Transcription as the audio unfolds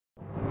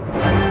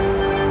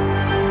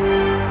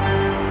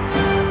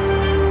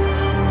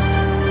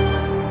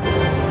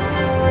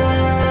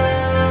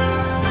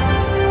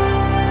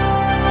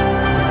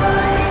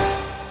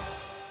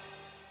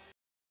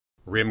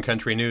Rim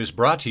Country News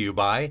brought to you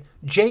by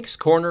Jake's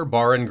Corner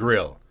Bar and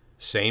Grill.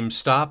 Same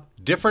stop,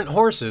 different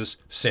horses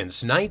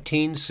since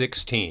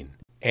 1916.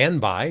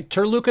 And by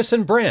Terlucas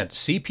and Brandt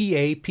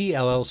CPA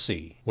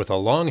PLLC, with a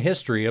long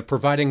history of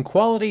providing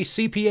quality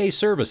CPA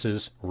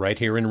services right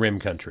here in Rim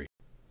Country.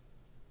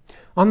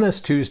 On this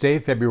Tuesday,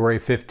 February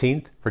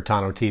 15th, for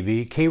Tano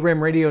TV,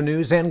 K-Rim Radio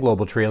News, and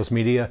Global Trails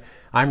Media,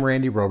 I'm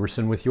Randy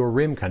Roberson with your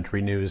Rim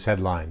Country News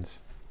headlines.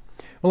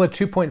 Well, a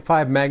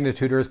 2.5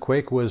 magnitude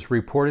earthquake was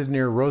reported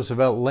near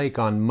Roosevelt Lake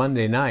on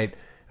Monday night,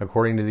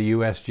 according to the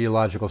U.S.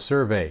 Geological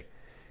Survey.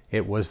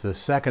 It was the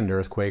second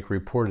earthquake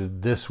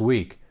reported this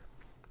week.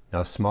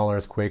 A small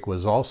earthquake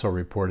was also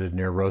reported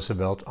near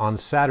Roosevelt on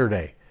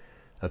Saturday.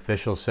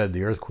 Officials said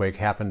the earthquake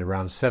happened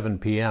around 7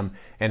 p.m.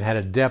 and had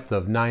a depth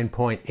of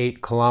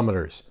 9.8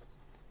 kilometers.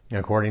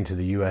 According to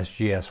the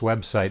USGS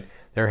website,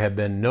 there have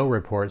been no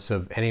reports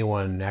of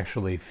anyone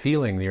actually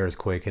feeling the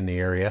earthquake in the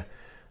area.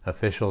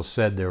 Officials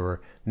said there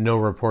were no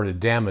reported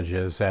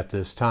damages at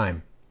this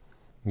time.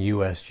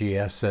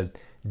 USGS said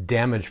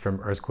damage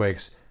from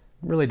earthquakes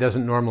really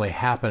doesn't normally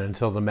happen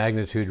until the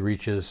magnitude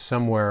reaches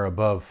somewhere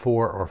above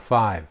 4 or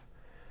 5.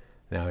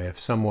 Now, if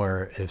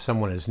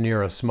someone is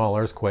near a small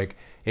earthquake,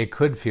 it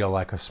could feel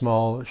like a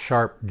small,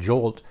 sharp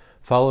jolt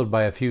followed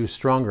by a few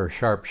stronger,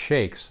 sharp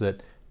shakes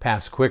that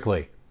pass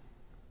quickly.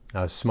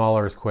 A small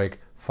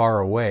earthquake far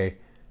away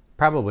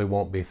probably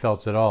won't be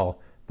felt at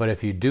all, but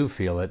if you do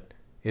feel it,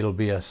 it'll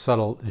be a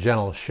subtle,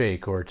 gentle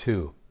shake or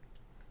two.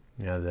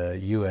 Now, the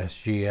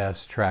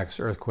USGS tracks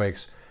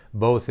earthquakes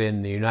both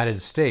in the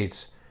United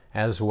States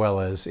as well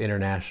as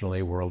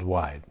internationally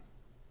worldwide.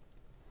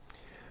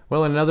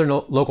 Well, in other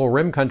local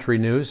Rim Country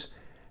news,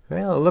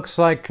 well, it looks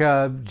like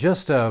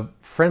just a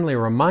friendly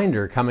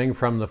reminder coming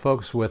from the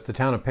folks with the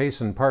town of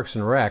Payson Parks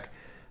and Rec.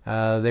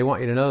 They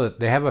want you to know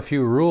that they have a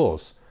few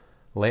rules.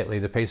 Lately,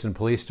 the Payson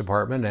Police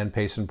Department and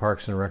Payson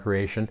Parks and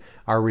Recreation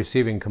are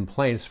receiving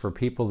complaints for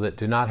people that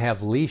do not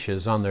have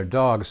leashes on their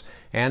dogs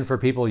and for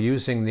people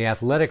using the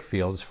athletic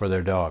fields for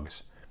their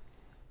dogs.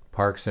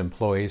 Parks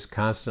employees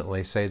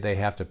constantly say they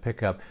have to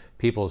pick up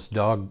people's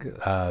dog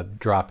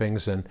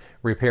droppings and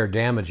repair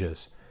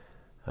damages.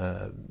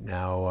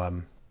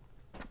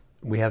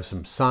 We have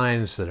some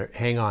signs that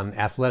hang on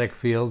athletic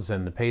fields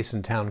and the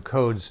Payson Town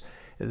codes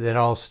that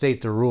all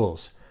state the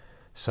rules.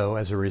 So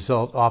as a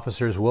result,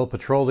 officers will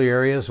patrol the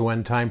areas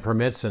when time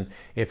permits, and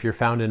if you're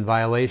found in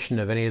violation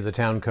of any of the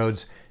town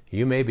codes,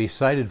 you may be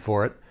cited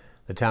for it.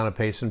 The town of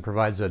Payson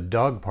provides a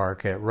dog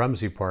park at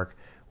Rumsey Park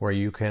where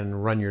you can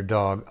run your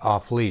dog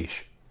off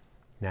leash.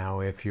 Now,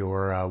 if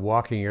you're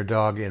walking your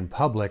dog in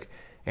public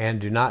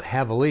and do not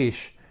have a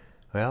leash,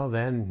 well,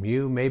 then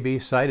you may be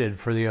cited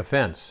for the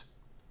offense.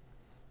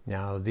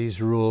 Now,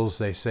 these rules,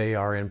 they say,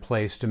 are in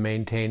place to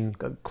maintain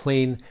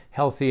clean,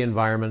 healthy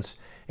environments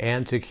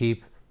and to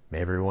keep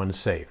everyone's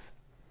safe.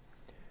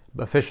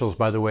 Officials,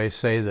 by the way,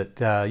 say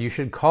that you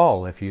should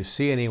call if you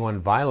see anyone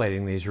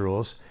violating these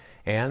rules,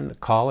 and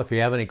call if you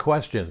have any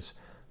questions.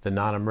 The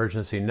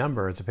non-emergency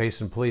number at the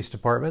Payson Police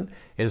Department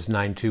is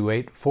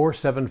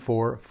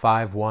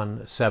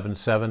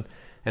 928-474-5177.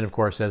 And of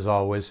course, as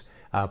always,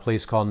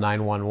 please call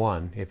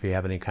 911 if you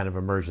have any kind of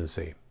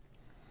emergency.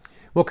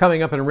 Well,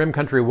 coming up in Rim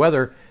Country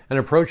weather, an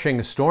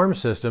approaching storm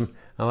system.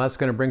 Now, that's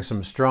going to bring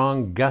some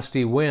strong,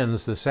 gusty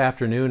winds this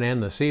afternoon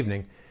and this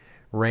evening.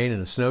 Rain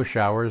and snow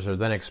showers are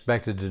then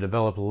expected to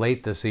develop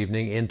late this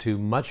evening into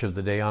much of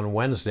the day on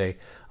Wednesday,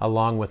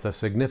 along with a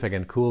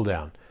significant cool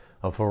down.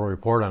 A full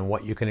report on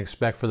what you can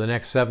expect for the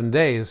next 7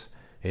 days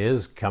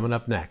is coming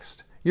up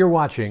next. You're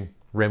watching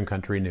Rim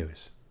Country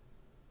News.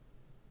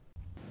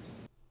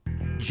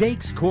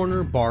 Jake's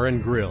Corner Bar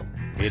and Grill.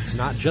 It's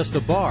not just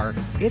a bar,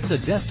 it's a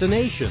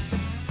destination.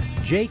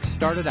 Jake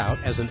started out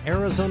as an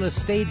Arizona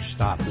stage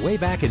stop way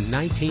back in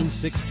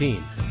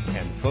 1916,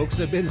 and folks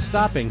have been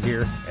stopping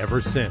here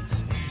ever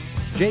since.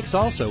 Jake's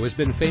also has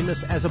been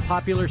famous as a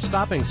popular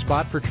stopping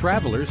spot for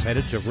travelers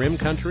headed to Rim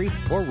Country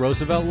or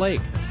Roosevelt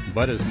Lake.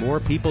 But as more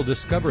people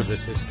discover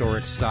this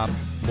historic stop,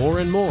 more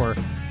and more,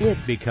 it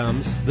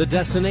becomes the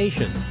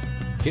destination.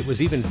 It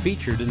was even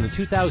featured in the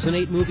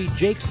 2008 movie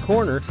Jake's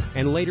Corner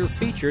and later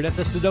featured at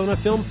the Sedona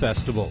Film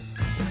Festival.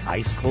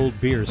 Ice-cold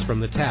beers from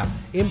the tap,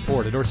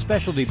 imported or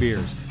specialty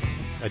beers,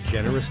 a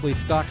generously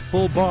stocked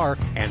full bar,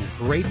 and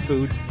great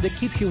food that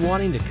keeps you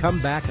wanting to come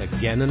back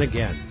again and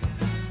again.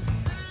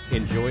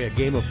 Enjoy a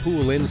game of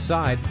pool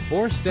inside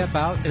or step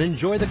out and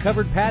enjoy the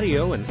covered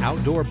patio and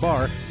outdoor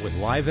bar with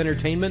live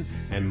entertainment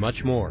and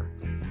much more.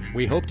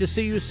 We hope to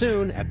see you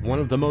soon at one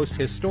of the most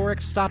historic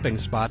stopping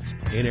spots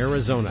in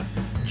Arizona,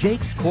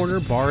 Jake's Corner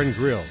Bar and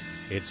Grill.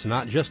 It's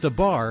not just a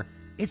bar,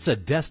 it's a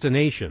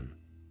destination.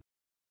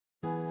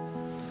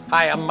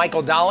 Hi, I'm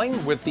Michael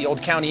Dowling with the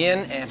Old County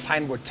Inn and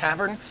Pinewood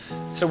Tavern.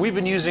 So we've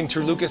been using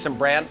Terlucas and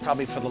Brandt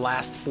probably for the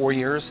last 4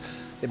 years.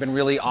 They've been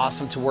really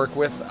awesome to work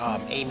with,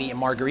 Amy and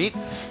Marguerite.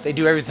 They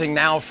do everything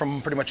now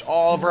from pretty much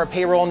all of our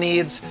payroll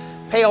needs,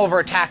 pay all of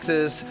our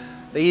taxes.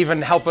 They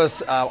even help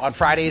us on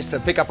Fridays to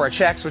pick up our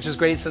checks, which is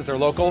great since they're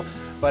local.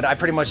 But I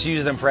pretty much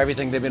use them for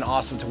everything. They've been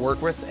awesome to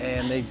work with,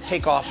 and they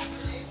take off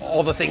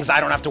all the things I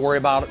don't have to worry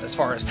about as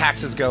far as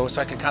taxes go,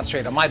 so I can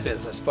concentrate on my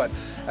business. But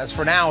as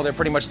for now, they're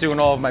pretty much doing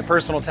all of my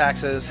personal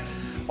taxes,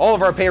 all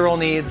of our payroll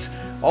needs,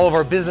 all of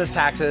our business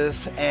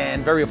taxes,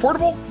 and very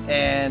affordable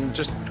and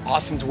just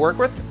awesome to work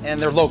with,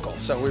 and they're local.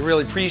 So we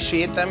really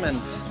appreciate them,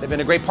 and they've been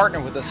a great partner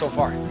with us so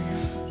far.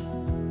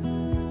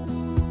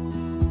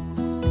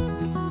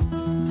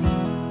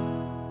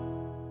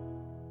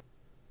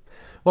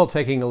 Well,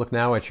 taking a look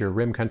now at your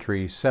Rim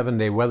Country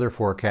 7-day weather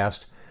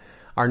forecast,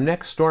 our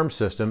next storm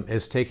system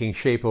is taking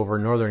shape over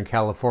Northern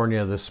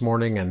California this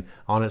morning and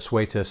on its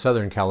way to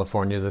Southern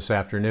California this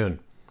afternoon.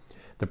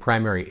 The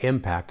primary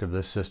impact of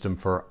this system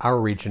for our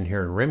region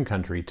here in Rim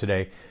Country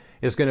today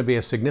is going to be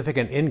a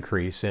significant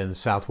increase in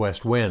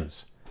southwest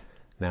winds.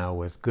 Now,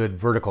 with good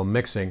vertical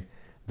mixing,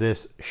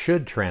 this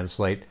should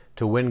translate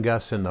to wind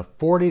gusts in the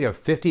 40 to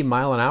 50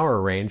 mile an hour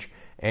range,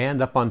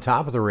 and up on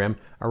top of the rim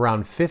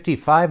around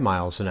 55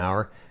 miles an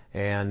hour,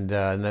 and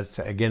that's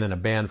again in a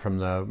band from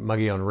the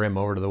Mogollon Rim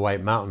over to the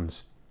White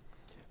Mountains.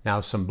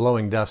 Now, some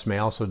blowing dust may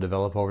also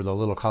develop over the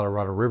Little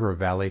Colorado River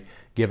Valley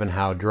given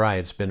how dry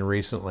it's been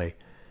recently.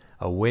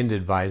 A wind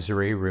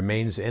advisory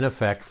remains in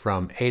effect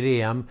from 8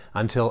 a.m.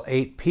 until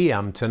 8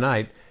 p.m.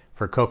 tonight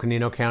for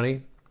Coconino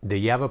County, the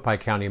Yavapai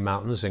County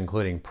Mountains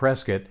including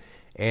Prescott,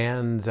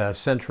 and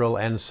central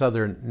and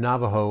southern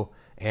Navajo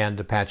and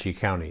Apache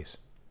counties.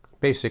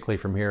 Basically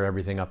from here,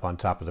 everything up on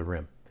top of the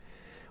rim.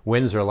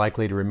 Winds are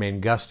likely to remain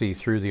gusty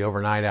through the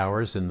overnight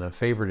hours in the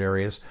favored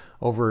areas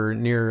over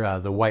near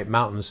the White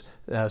Mountains,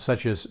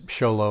 such as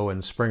Show Low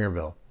and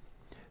Springerville.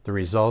 The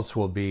results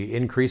will be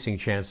increasing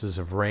chances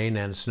of rain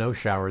and snow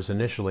showers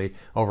initially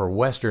over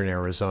western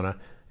Arizona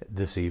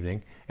this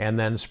evening, and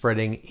then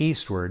spreading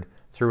eastward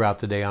throughout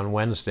the day on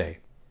Wednesday.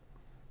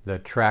 The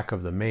track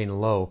of the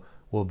main low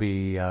will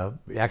be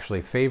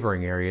actually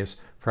favoring areas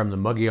from the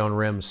Mogollon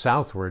Rim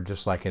southward,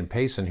 just like in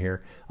Payson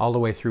here, all the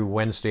way through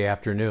Wednesday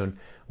afternoon,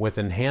 with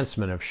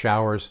enhancement of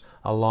showers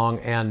along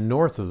and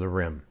north of the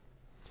rim.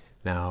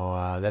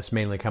 Now, that's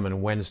mainly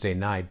coming Wednesday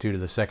night due to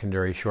the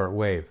secondary short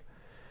wave.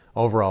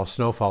 Overall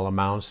snowfall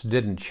amounts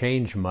didn't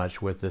change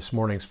much with this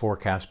morning's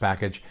forecast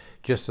package,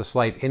 just a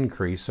slight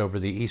increase over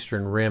the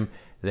eastern rim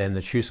and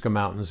the Chusca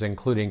Mountains,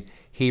 including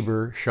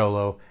Heber, Show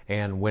Low,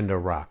 and Window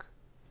Rock.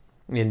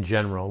 In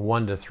general,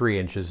 1 to 3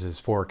 inches is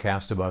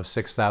forecast above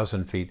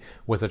 6,000 feet,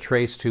 with a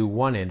trace to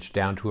 1 inch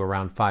down to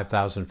around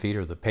 5,000 feet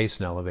or the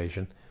Payson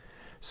elevation.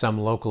 Some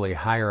locally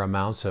higher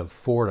amounts of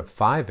 4 to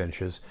 5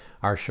 inches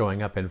are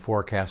showing up in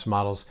forecast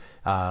models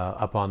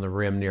up on the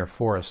rim near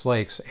Forest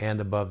Lakes and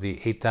above the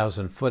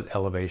 8,000-foot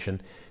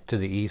elevation to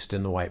the east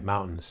in the White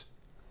Mountains.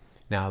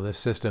 Now, this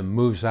system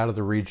moves out of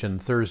the region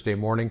Thursday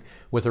morning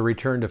with a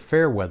return to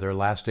fair weather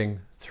lasting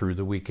through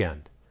the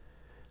weekend.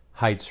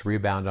 Heights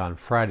rebound on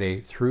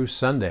Friday through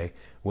Sunday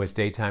with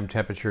daytime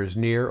temperatures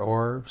near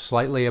or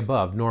slightly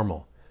above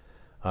normal.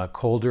 A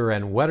colder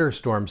and wetter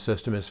storm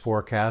system is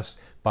forecast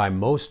by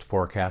most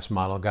forecast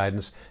model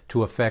guidance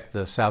to affect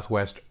the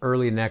southwest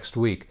early next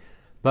week,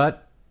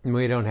 but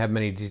we don't have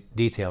many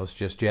details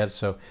just yet,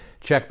 so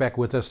check back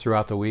with us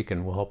throughout the week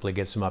and we'll hopefully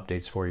get some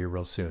updates for you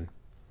real soon.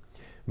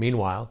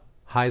 Meanwhile,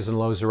 highs and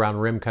lows around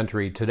Rim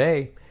Country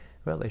today,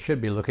 well, they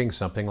should be looking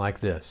something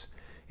like this.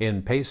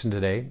 In Payson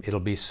today, it'll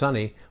be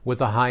sunny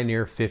with a high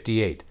near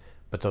 58,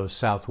 but those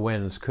south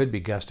winds could be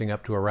gusting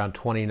up to around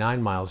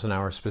 29 miles an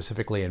hour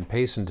specifically in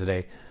Payson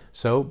today,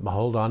 so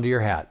hold on to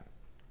your hat.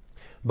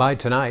 By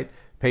tonight,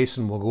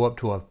 Payson will go up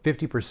to a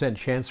 50%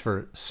 chance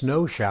for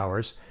snow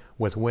showers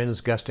with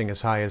winds gusting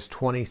as high as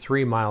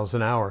 23 miles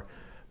an hour,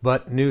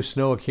 but new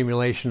snow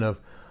accumulation of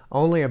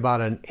only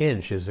about an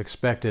inch is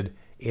expected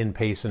in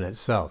Payson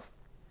itself.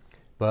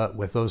 But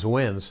with those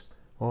winds,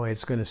 oh,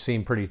 it's going to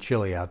seem pretty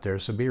chilly out there,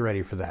 so be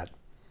ready for that.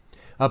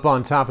 Up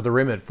on top of the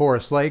rim at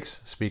Forest Lakes,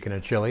 speaking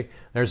of chilly,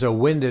 there's a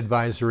wind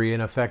advisory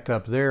in effect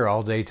up there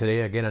all day today,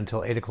 again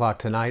until 8 o'clock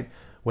tonight,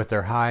 with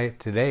their high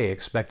today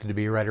expected to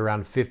be right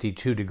around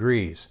 52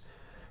 degrees.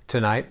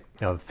 Tonight,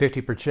 a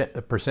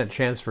 50%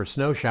 chance for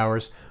snow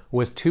showers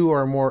with 2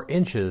 or more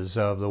inches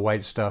of the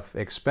white stuff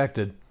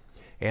expected,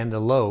 and the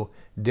low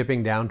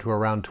dipping down to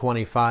around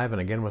 25,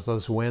 and again with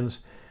those winds,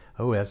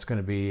 oh, that's going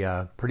to be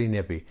pretty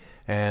nippy.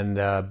 And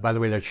by the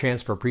way, their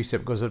chance for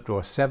precip goes up to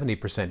a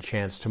 70%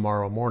 chance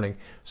tomorrow morning,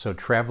 so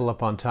travel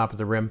up on top of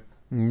the rim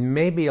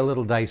may be a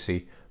little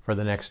dicey for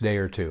the next day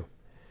or two.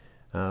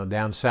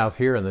 Down south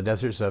here in the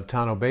deserts of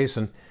Tonto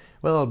Basin,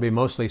 well, it'll be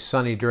mostly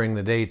sunny during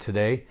the day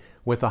today,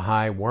 with a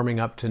high warming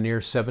up to near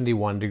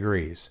 71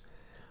 degrees.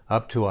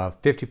 Up to a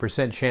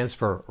 50% chance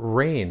for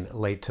rain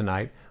late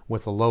tonight,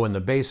 with the low in the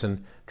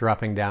basin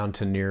dropping down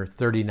to near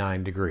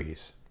 39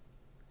 degrees.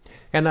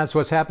 And that's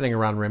what's happening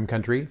around Rim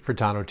Country. For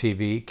Tonto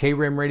TV,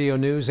 K-Rim Radio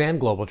News, and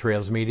Global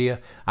Trails Media,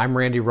 I'm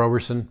Randy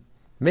Roberson.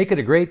 Make it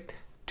a great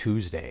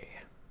Tuesday.